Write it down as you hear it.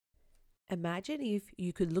Imagine if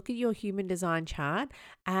you could look at your human design chart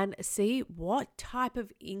and see what type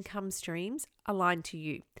of income streams align to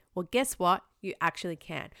you. Well, guess what? You actually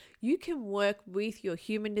can. You can work with your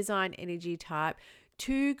human design energy type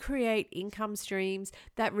to create income streams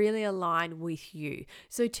that really align with you.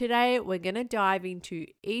 So today we're going to dive into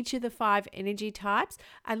each of the 5 energy types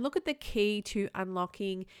and look at the key to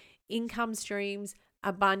unlocking income streams,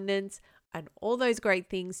 abundance, and all those great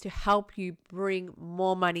things to help you bring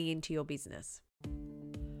more money into your business.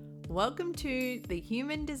 Welcome to the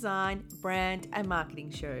Human Design Brand and Marketing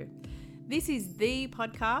Show. This is the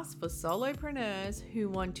podcast for solopreneurs who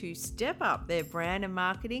want to step up their brand and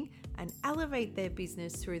marketing and elevate their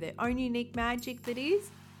business through their own unique magic that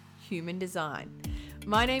is human design.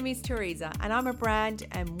 My name is Teresa and I'm a brand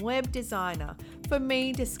and web designer. For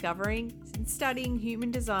me, discovering and studying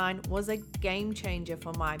human design was a game changer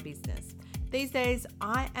for my business. These days,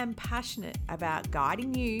 I am passionate about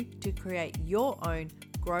guiding you to create your own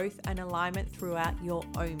growth and alignment throughout your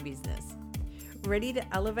own business. Ready to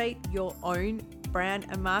elevate your own brand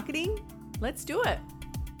and marketing? Let's do it.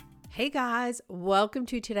 Hey guys, welcome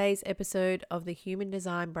to today's episode of the Human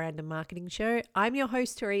Design Brand and Marketing Show. I'm your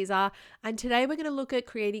host, Teresa, and today we're going to look at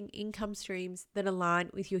creating income streams that align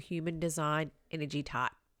with your human design energy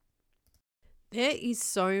type. There is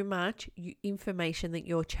so much information that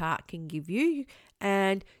your chart can give you,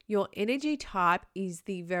 and your energy type is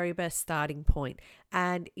the very best starting point,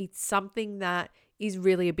 and it's something that is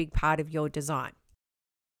really a big part of your design.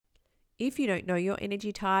 If you don't know your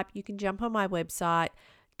energy type, you can jump on my website,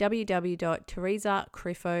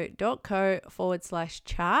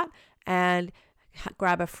 www.teresacriffo.co/chart, and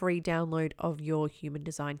grab a free download of your human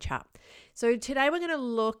design chart. So today we're going to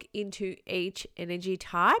look into each energy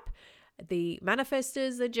type, the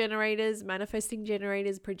manifestors, the generators, manifesting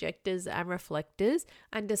generators, projectors, and reflectors,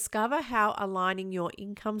 and discover how aligning your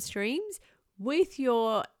income streams with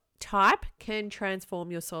your type can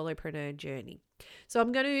transform your solopreneur journey. So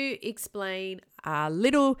I'm going to explain a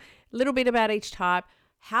little bit about each type,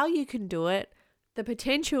 how you can do it, the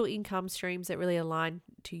potential income streams that really align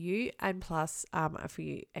to you, and plus a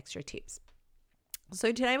few extra tips.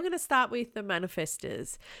 So today we're going to start with the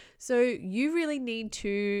manifestors. So you really need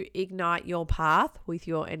to ignite your path with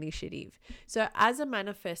your initiative. So as a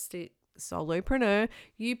manifested solopreneur,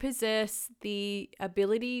 you possess the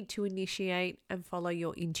ability to initiate and follow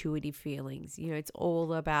your intuitive feelings. It's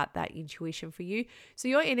all about that intuition for you. So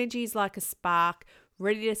your energy is like a spark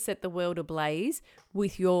ready to set the world ablaze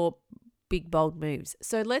with your big, bold moves.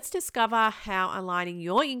 So let's discover how aligning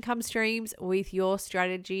your income streams with your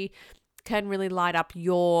strategy can really light up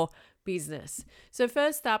your business. So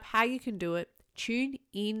first up, how you can do it, tune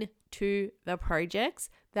in to the projects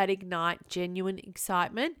that ignite genuine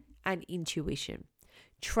excitement and intuition.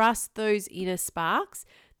 Trust those inner sparks.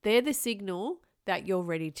 They're the signal that you're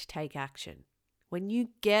ready to take action. When you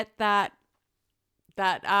get that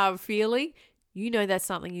feeling, you know that's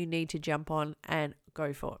something you need to jump on and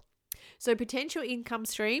go for. So potential income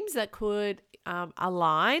streams that could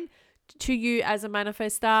align to you as a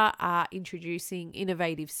manifestor are introducing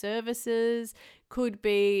innovative services, could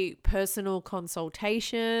be personal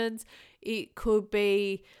consultations, it could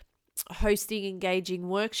be hosting engaging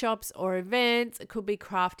workshops or events, it could be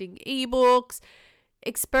crafting ebooks.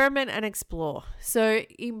 Experiment and explore. So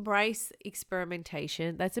embrace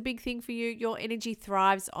experimentation. That's a big thing for you. Your energy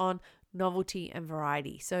thrives on novelty and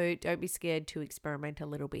variety. So don't be scared to experiment a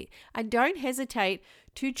little bit. And don't hesitate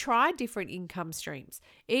to try different income streams.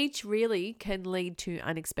 Each really can lead to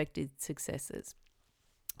unexpected successes.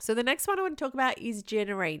 So the next one I want to talk about is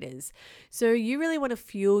generators. So you really want to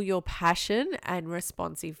fuel your passion and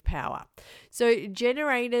responsive power. So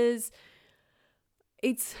generators,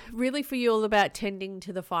 it's really for you all about tending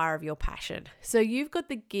to the fire of your passion. So you've got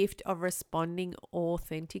the gift of responding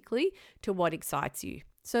authentically to what excites you.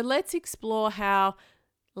 So let's explore how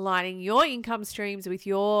aligning your income streams with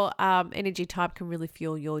your energy type can really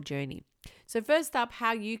fuel your journey. So first up,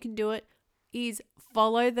 how you can do it is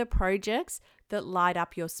follow the projects that light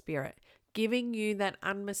up your spirit, giving you that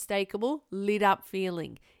unmistakable lit up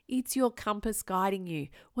feeling. It's your compass guiding you.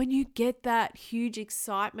 When you get that huge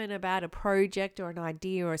excitement about a project or an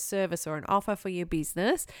idea or a service or an offer for your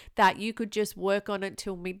business that you could just work on it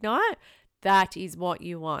till midnight, that is what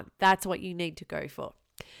you want. That's what you need to go for.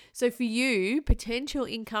 So for you, potential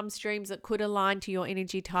income streams that could align to your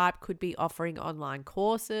energy type could be offering online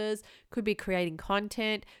courses, could be creating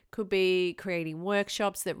content, could be creating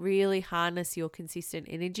workshops that really harness your consistent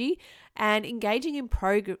energy, and engaging in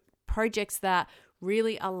projects that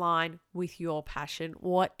really align with your passion,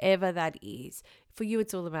 whatever that is. For you,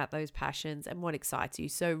 it's all about those passions and what excites you.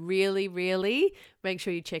 So really, really make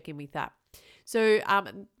sure you check in with that. So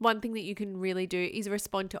one thing that you can really do is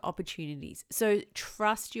respond to opportunities. So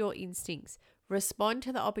trust your instincts. Respond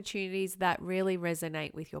to the opportunities that really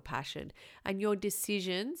resonate with your passion, and your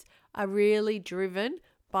decisions are really driven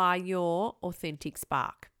by your authentic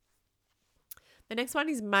spark. The next one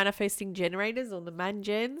is manifesting generators, or the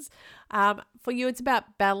ManGens. For you, it's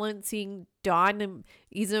about balancing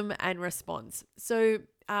dynamism and response. So,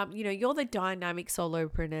 you're the dynamic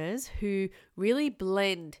solopreneurs who really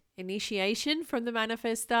blend initiation from the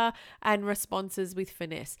manifestor and responses with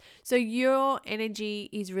finesse. So your energy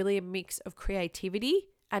is really a mix of creativity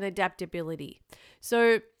and adaptability.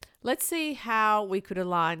 So let's see how we could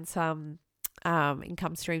align some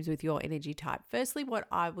income streams with your energy type. Firstly, what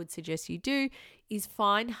I would suggest you do is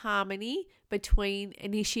find harmony between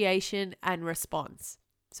initiation and response.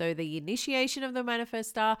 So the initiation of the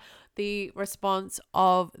manifestor, the response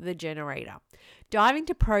of the generator. Dive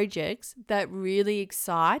into projects that really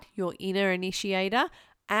excite your inner initiator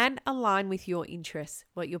and align with your interests,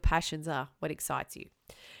 what your passions are, what excites you.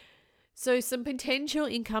 So some potential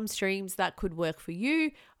income streams that could work for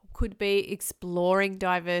you could be exploring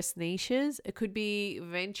diverse niches. It could be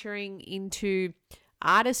venturing into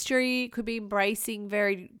artistry. It could be embracing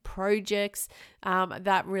varied projects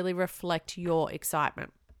that really reflect your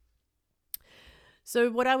excitement.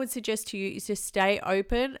 So what I would suggest to you is to stay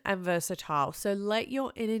open and versatile. So let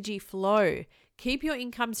your energy flow. Keep your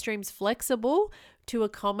income streams flexible to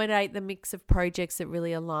accommodate the mix of projects that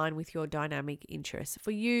really align with your dynamic interests.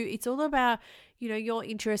 For you, it's all about, your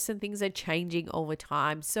interests, and things are changing over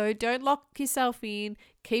time. So don't lock yourself in.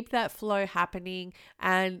 Keep that flow happening.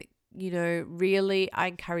 And, really, I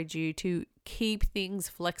encourage you to keep things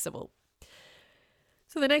flexible.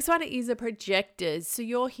 So the next one is the projectors. So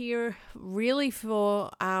you're here really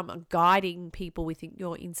for guiding people with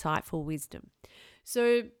your insightful wisdom.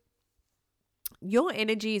 So your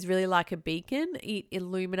energy is really like a beacon. It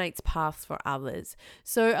illuminates paths for others.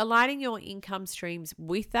 So aligning your income streams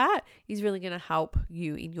with that is really going to help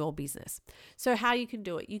you in your business. So how you can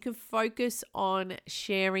do it, you can focus on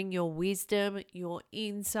sharing your wisdom, your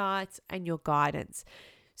insights, and your guidance.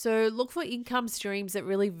 So look for income streams that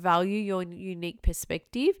really value your unique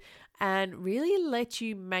perspective and really let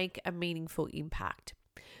you make a meaningful impact.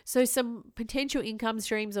 So some potential income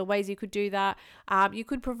streams or ways you could do that, you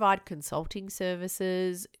could provide consulting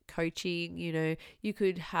services, coaching, you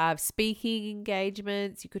could have speaking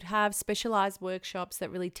engagements, you could have specialized workshops that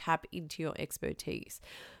really tap into your expertise.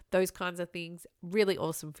 Those kinds of things, really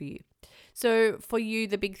awesome for you. So for you,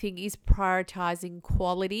 the big thing is prioritizing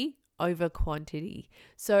quality over quantity.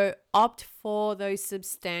 So opt for those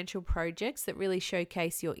substantial projects that really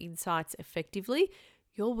showcase your insights effectively.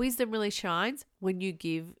 Your wisdom really shines when you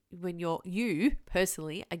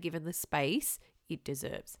personally are given the space it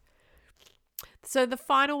deserves. So the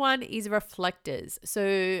final one is reflectors.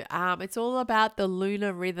 So it's all about the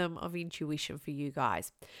lunar rhythm of intuition for you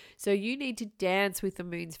guys. So you need to dance with the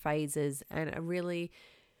moon's phases and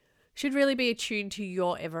should really be attuned to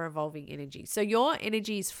your ever-evolving energy. So your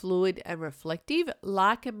energy is fluid and reflective,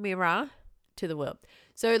 like a mirror to the world.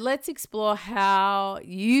 So let's explore how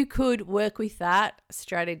you could work with that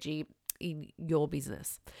strategy in your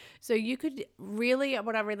business. So you could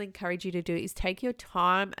what I really encourage you to do is take your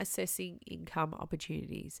time assessing income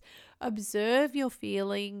opportunities. Observe your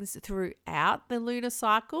feelings throughout the lunar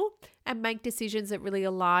cycle and make decisions that really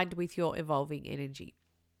aligned with your evolving energy.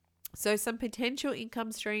 So some potential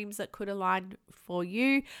income streams that could align for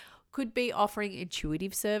you could be offering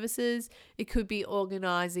intuitive services. It could be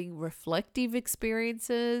organizing reflective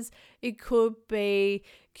experiences. It could be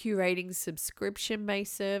curating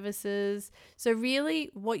subscription-based services. So really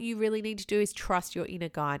what you really need to do is trust your inner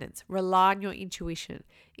guidance. Rely on your intuition.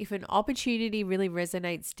 If an opportunity really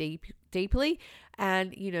resonates deeply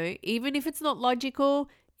and, even if it's not logical,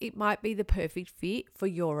 it might be the perfect fit for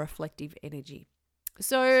your reflective energy.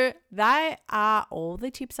 So that are all the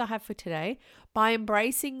tips I have for today. By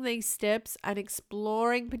embracing these steps and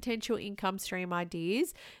exploring potential income stream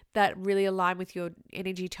ideas that really align with your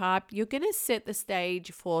energy type, you're going to set the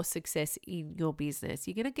stage for success in your business.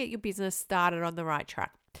 You're going to get your business started on the right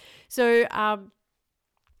track. So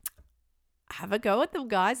have a go at them,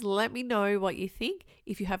 guys. Let me know what you think.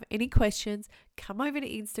 If you have any questions, come over to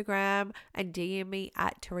Instagram and DM me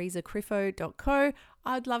at teresacriffo.co.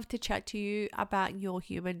 I'd love to chat to you about your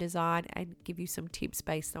human design and give you some tips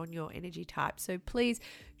based on your energy type. So please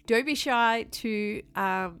don't be shy to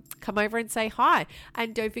come over and say hi.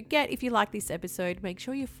 And don't forget, if you like this episode, make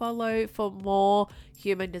sure you follow for more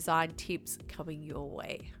human design tips coming your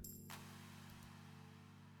way.